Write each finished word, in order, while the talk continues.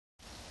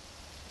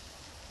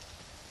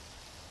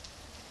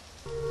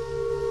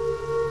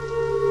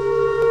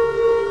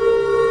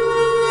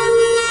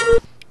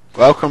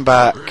Welcome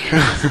back.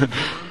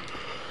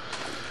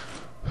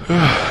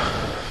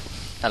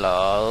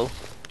 Hello.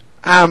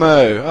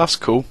 Ammo. That's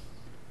cool.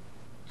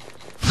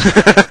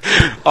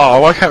 Oh,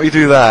 why can't we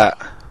do that?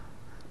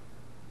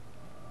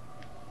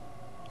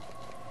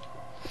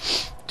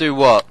 Do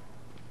what?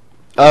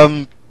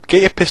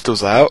 Get your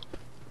pistols out.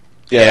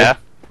 Yeah.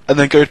 And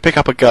then go pick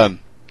up a gun.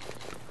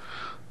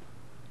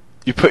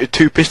 You put your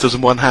 2 pistols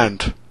in one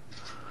hand.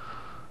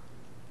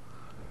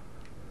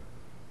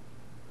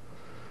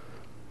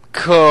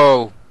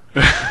 Cool.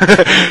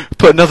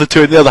 Put another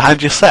 2 in the other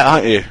hand, you're set,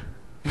 aren't you?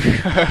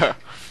 I'm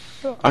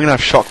gonna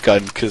have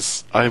shotgun,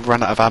 because I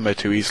ran out of ammo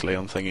too easily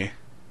on thingy.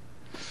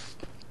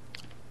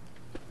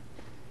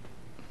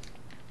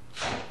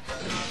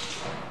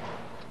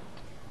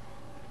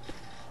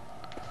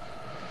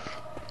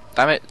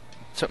 Damn it.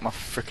 Took my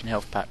freaking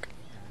health pack.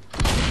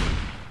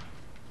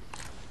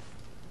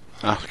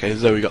 Ah, okay,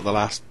 Zoe got the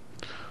last...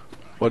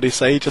 What did he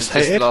say he just Is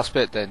this the hated? last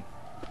bit then?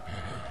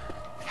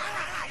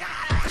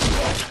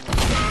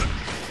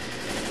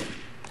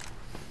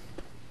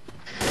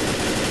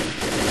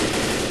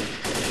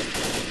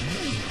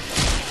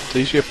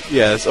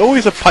 Yeah, there's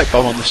always a pipe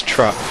bomb on this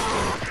truck.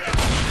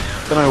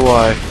 Don't know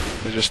why,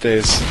 there just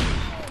is.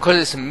 Because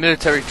it's a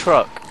military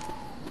truck.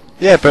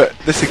 Yeah, but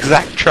this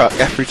exact truck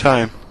every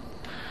time.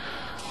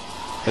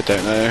 I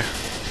don't know.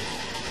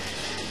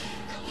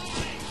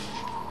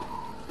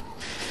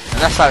 And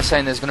that's like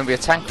saying there's going to be a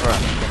tank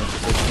around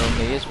because there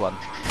normally is one.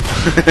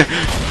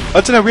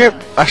 I don't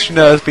know, actually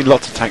no, there's been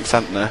lots of tanks,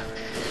 haven't there?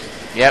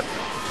 Yep.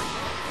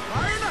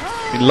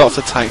 Been lots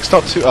of tanks,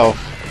 not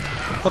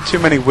too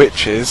many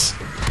witches.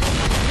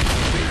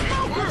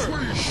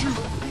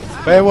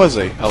 Where was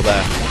he? Oh,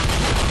 there.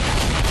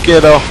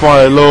 Get off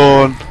my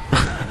lawn!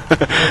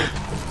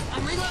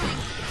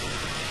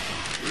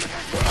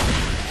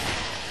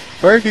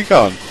 Where have you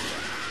gone?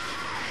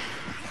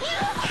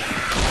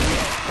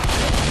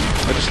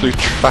 I just lose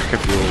track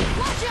of you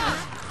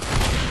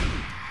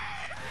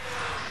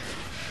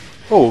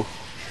all. Oh,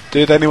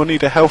 did anyone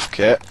need a health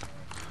kit?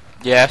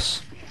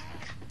 Yes.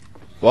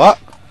 What?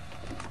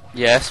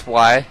 Yes,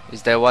 why?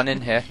 Is there one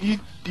in here? You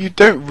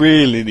don't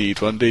really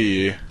need one, do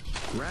you?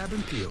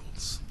 Grabbing pills.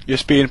 You're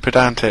just being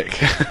pedantic.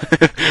 Do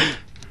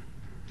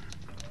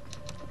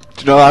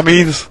you know what that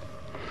means?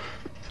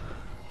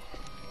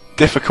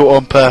 Difficult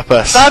on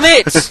purpose. Damn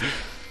it!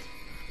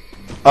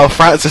 Oh,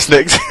 Francis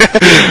nicked.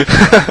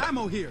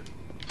 Ammo here.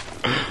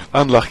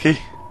 Unlucky.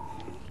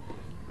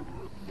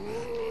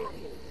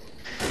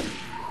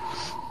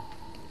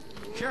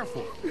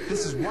 Careful.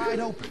 This is wide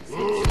open.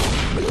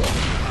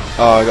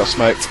 Oh, I got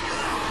smoked.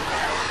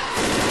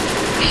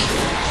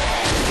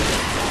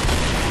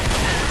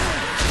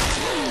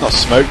 Not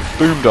smoked,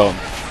 boomed on.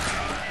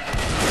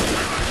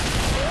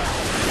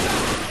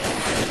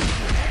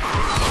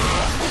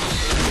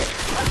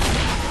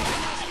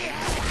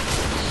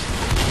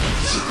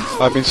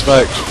 I've been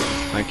smoked.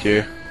 Thank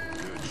you.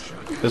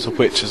 There's a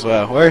witch as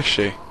well. Where is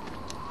she?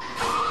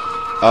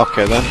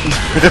 Okay then.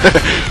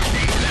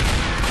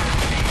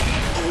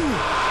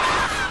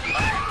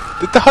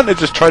 Did the hunter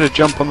just try to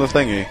jump on the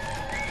thingy?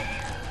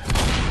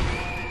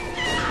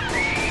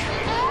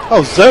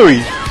 Oh,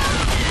 Zoe!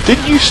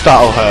 Didn't you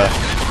startle her?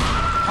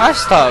 I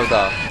startled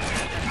her.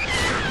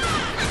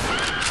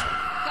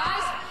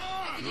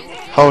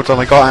 Hold on,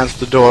 I gotta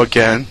answer the door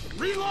again.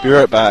 Be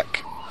right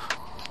back.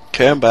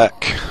 Okay, I'm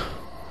back.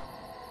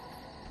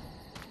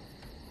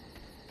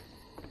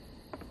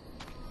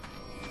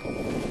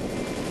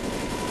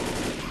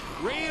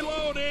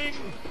 Reloading.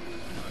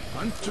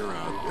 Hunter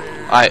out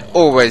there. I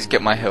always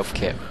get my health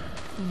kit.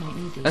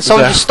 And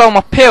someone that- just stole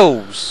my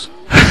pills!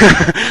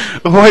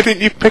 Why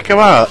didn't you pick him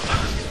up?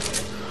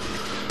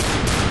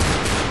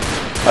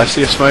 I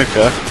see a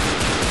smoker.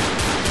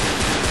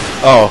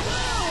 Oh,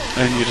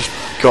 and you just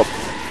got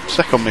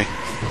sick on me.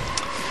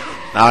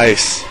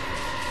 Nice.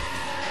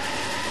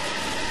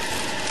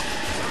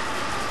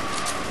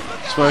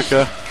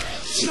 Smoker.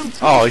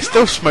 Oh, he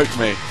still smoked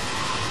me.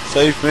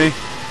 Save me.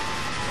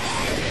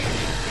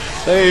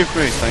 Save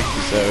me. Thank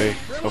you, Zoe.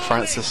 Or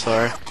Francis,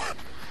 sorry.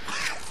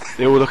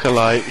 They all look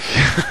alike.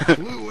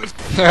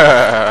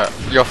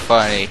 You're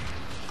funny.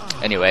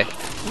 Anyway,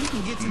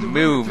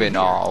 moving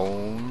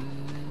on.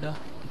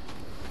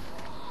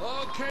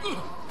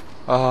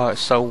 Oh,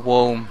 it's so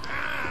warm.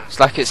 It's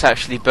like it's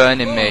actually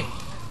burning me.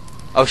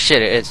 Oh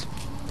shit, it is.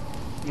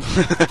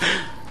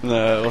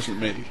 No, it wasn't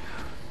me.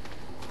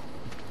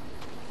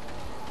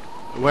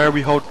 Where are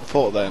we holding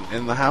fort then?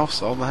 In the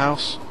house? On the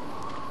house?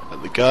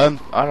 At the gun?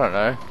 I don't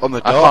know. On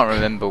the I dock? can't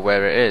remember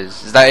where it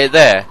is. Is that it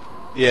there?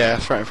 Yeah,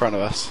 it's right in front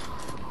of us.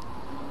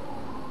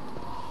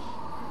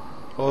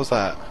 What was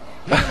that?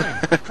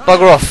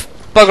 Bugger off!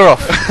 Bugger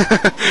off!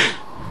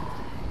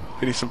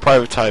 We need some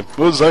private time.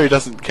 Well, Zoe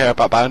doesn't care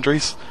about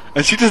boundaries,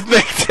 and she just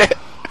nicked it.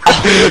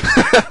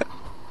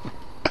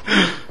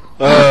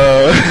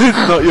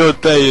 It's not your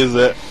day, is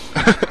it?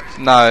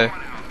 No.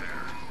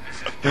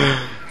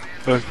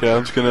 Okay,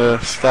 I'm just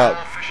gonna start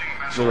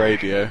the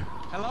radio.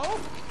 Hello?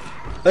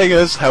 There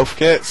goes health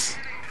kits.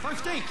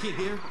 First aid kit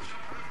here.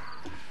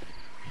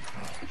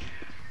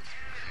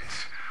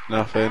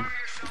 Nothing.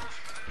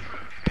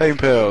 Pain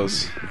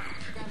pills.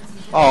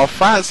 Oh,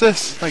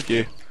 Francis, thank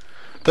you.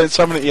 Don't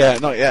summon it yet.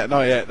 Not yet.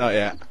 Not yet. Not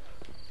yet.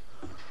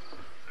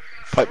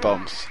 Pipe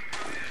bombs.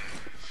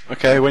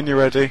 Okay, when you're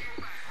ready.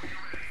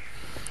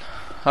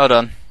 Hold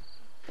on.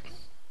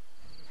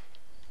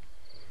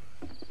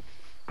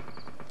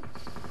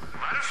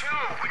 Let us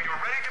know when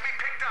you're ready to be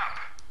picked up.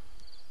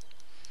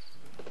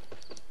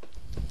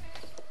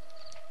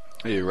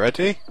 Are you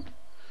ready?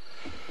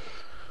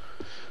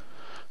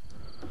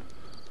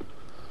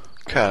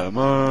 Come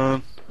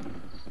on.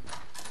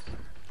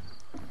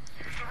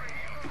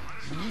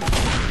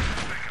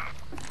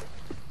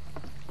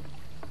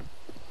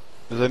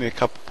 There's only a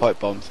couple pipe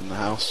bombs in the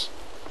house.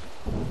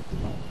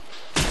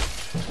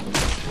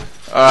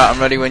 Alright,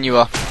 I'm ready when you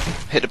are.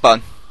 Hit the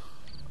button.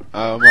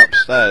 I'm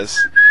upstairs.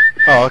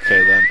 Oh,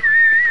 okay then.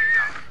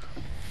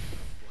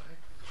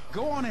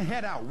 Go on and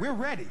head out. We're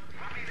ready.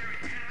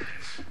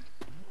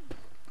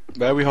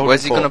 Where are we holding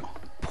Where's he fort? gonna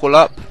pull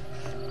up?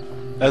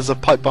 There's a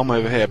pipe bomb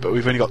over here, but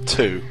we've only got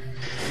 2.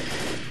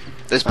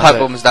 There's That's pipe it.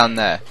 bombs down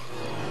there.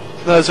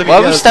 No, there's only, Why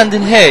are we yeah,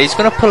 standing here? He's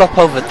gonna pull up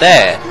over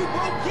there.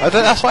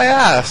 that's why I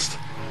asked.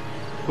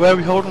 Where are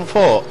we holding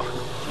fort?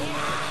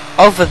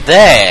 Over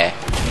there.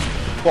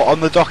 What, on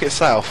the dock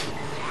itself?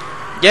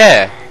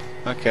 Yeah.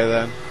 Okay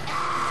then.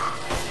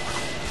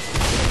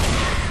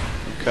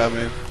 I'm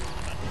coming.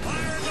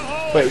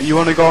 Wait, you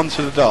want to go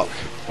onto the dock?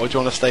 Or do you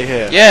want to stay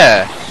here?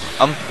 Yeah.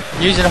 I'm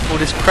using up all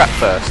this crap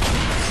first.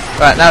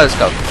 Right, now let's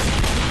go.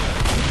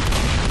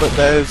 But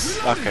there's...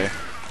 Okay.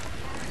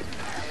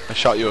 I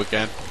shot you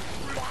again.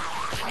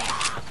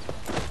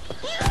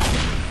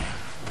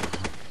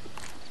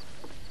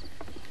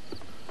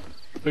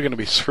 We're gonna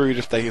be screwed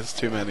if there's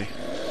too many.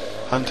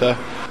 Hunter.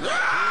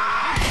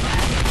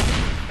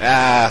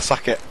 Ah,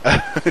 suck it.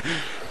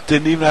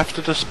 Didn't even have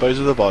to dispose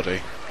of the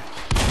body.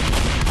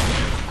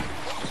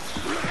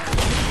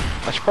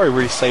 I should probably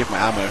really save my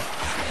ammo.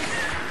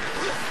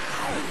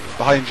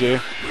 Behind you.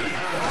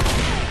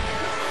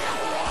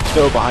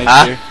 Still behind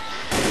you.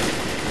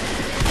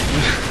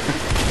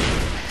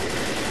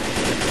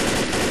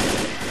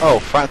 Oh,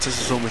 Francis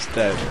is almost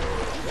dead.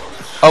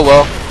 Oh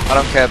well, I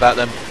don't care about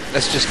them.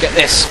 Let's just get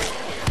this.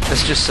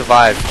 Let's just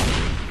survive.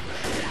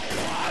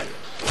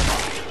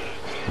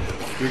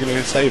 We're gonna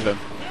go save him.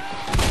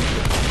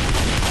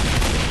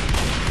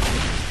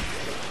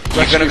 You're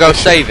Rescue gonna go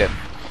mission. save him.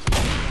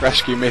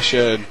 Rescue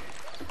mission.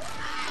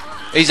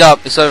 He's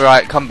up. It's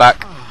alright. Come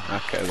back.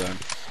 Okay then.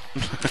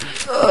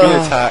 We're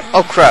being attacked.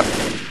 Oh crap!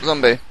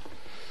 Zombie.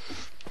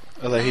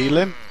 Are they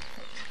healing?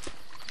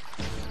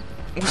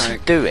 What's he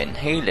Tank. doing?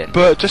 Healing.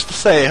 But just to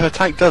say, if a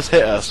tank does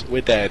hit us,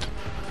 we're dead.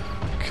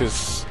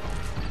 Because...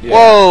 Yeah.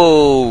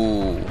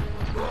 Whoa!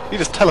 He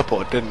just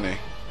teleported, didn't he?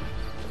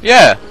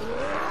 Yeah.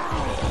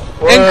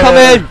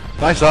 Incoming!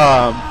 Nice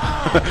arm.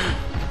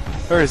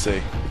 Where is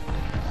he?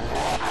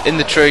 In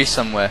the tree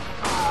somewhere.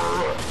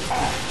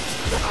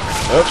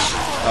 Oops.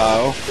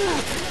 Oh.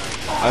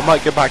 I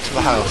might get back to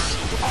the house.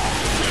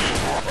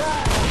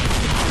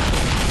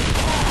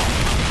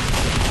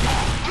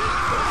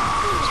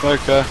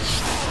 Smoker.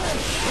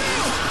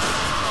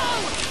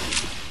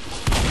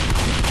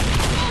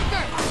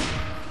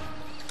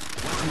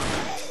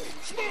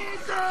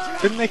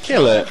 Didn't they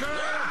kill it?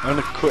 I'm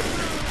gonna quit.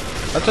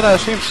 I don't know,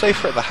 it seems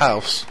safer at the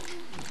house.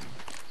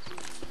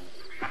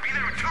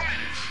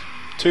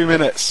 2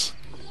 minutes.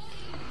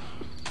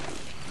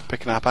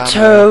 Picking up ammo.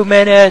 2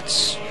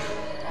 minutes.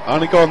 I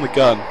only go on the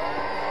gun.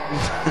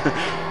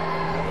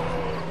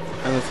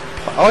 And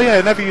oh yeah,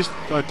 I never used...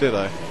 Oh, did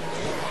I?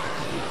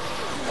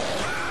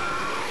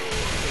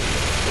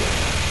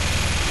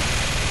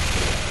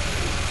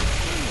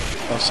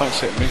 Oh, something's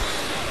hitting me.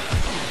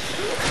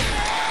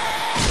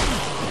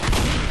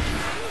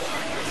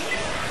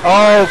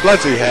 Oh,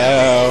 bloody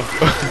hell.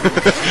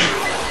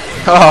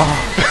 Oh.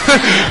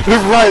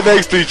 They're right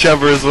next to each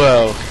other as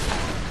well.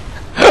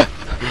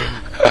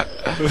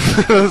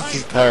 This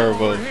is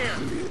terrible.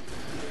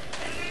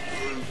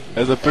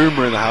 There's a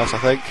boomer in the house, I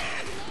think.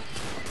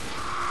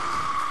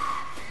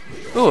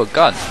 Ooh, a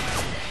gun.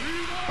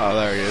 Oh,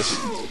 there he is.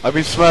 I've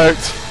been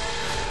smoked.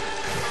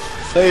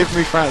 Save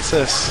me,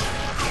 Francis.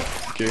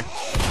 Thank you.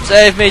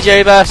 Save me,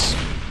 J-Bass.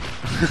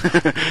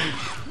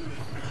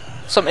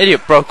 Some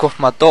idiot broke off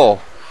my door.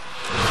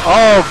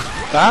 Oh,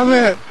 damn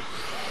it.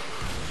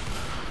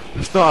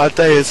 It's not our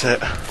day, is it?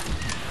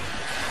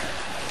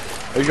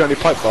 Have you got any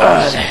pipe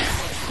bombs?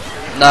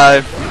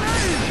 No.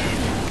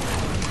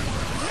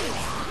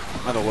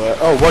 That'll work.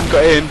 Oh, one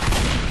got in.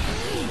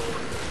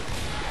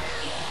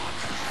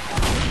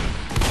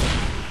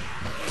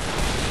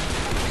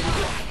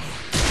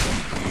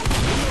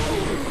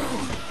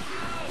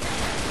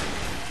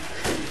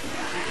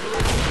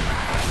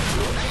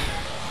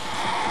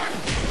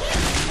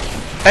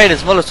 Hey,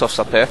 there's Molotovs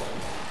up here.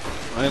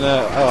 I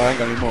know. Oh, I ain't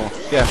got any more.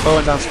 Yeah, throw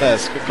one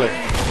downstairs, quickly.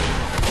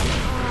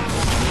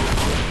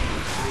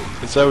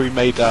 Zoe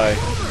may die.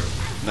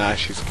 Nah,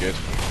 she's good.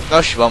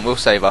 No, she won't. We'll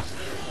save her.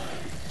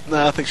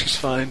 Nah, I think she's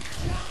fine.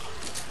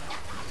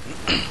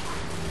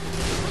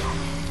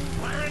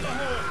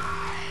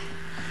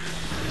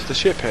 the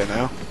ship here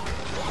now.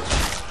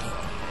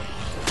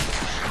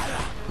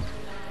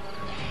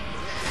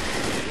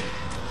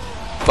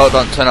 Bolt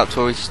don't turn up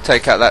till we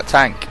take out that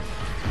tank.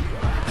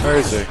 Where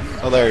is he?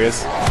 Oh, there he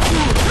is.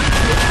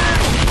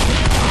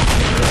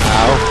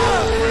 Ow.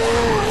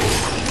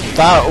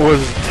 That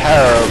was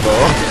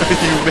terrible.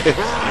 You missed.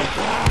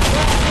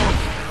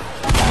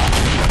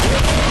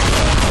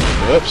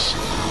 Whoops.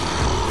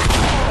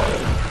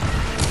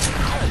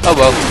 Oh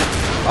well.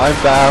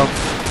 I'm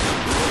down.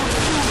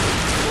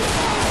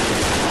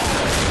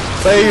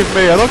 Save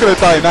me, I'm not gonna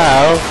die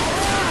now.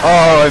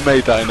 Oh, I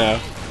may die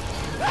now.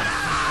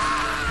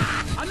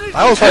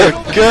 That was like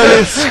a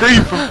girlish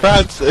scream from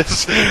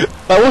Francis.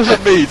 That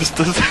wasn't me, just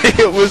to say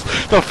it was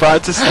not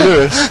Francis,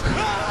 Lewis.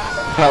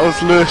 That was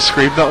Lewis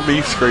scream, not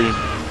me scream.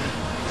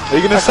 Are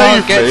you gonna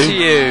save can't get me? to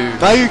you.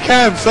 Now you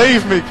can,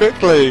 save me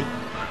quickly.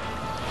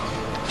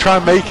 Try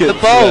and make it. The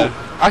bolt.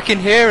 I can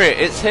hear it.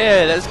 It's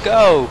here. Let's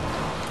go.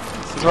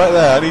 It's right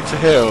there, I need to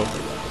heal.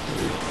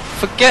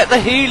 Forget the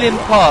healing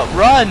part.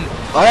 Run.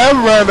 I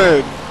am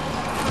running!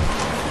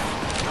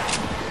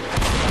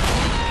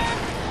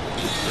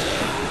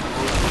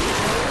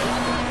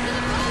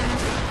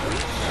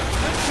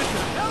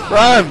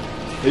 Run!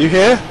 Are you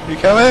here? Are you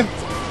coming?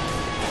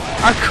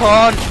 I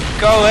can't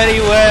go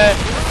anywhere.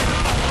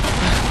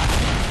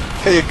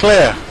 Okay, you're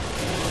clear.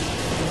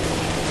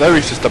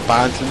 Zoe's just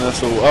abandoning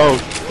us all. Oh,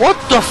 What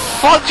the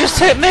fuck just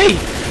hit me?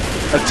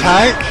 a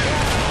tank?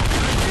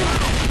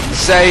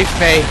 Save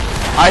me.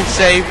 I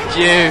saved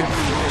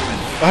you.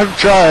 I'm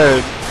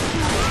trying.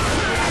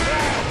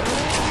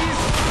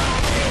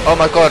 Oh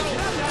my god.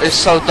 It's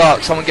so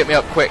dark. Someone get me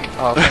up quick.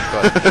 Oh my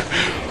god.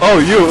 Oh,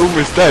 you were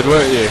almost dead,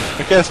 weren't you?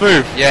 Okay, let's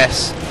move.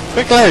 Yes.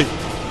 Quickly!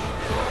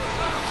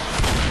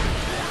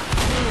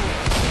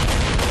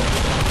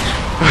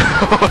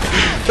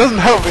 Doesn't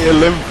help that you're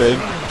limping.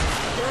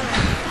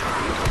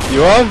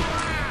 You on?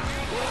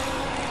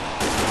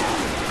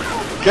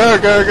 Go,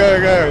 go,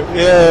 go, go!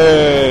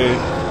 Yay!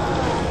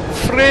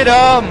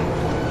 Freedom.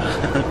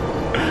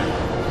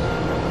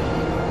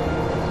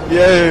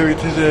 Yay, we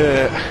did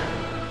it!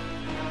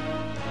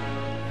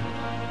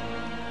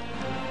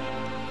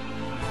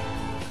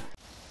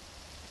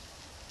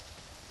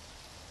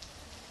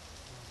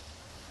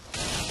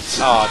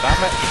 Oh,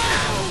 damn it!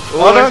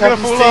 Oh, I'm gonna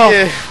fall off!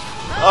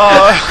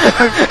 Oh,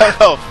 I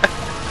fell off!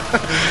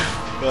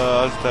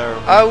 Oh, that's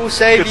terrible. I will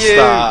save Good you.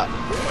 start.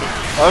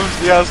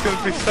 Yeah, I was going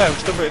to be sad. I'm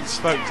still getting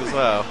smoked as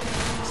well.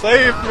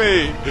 Save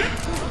me!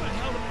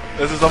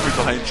 There's a zombie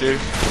behind you.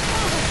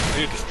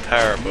 You're just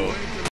terrible.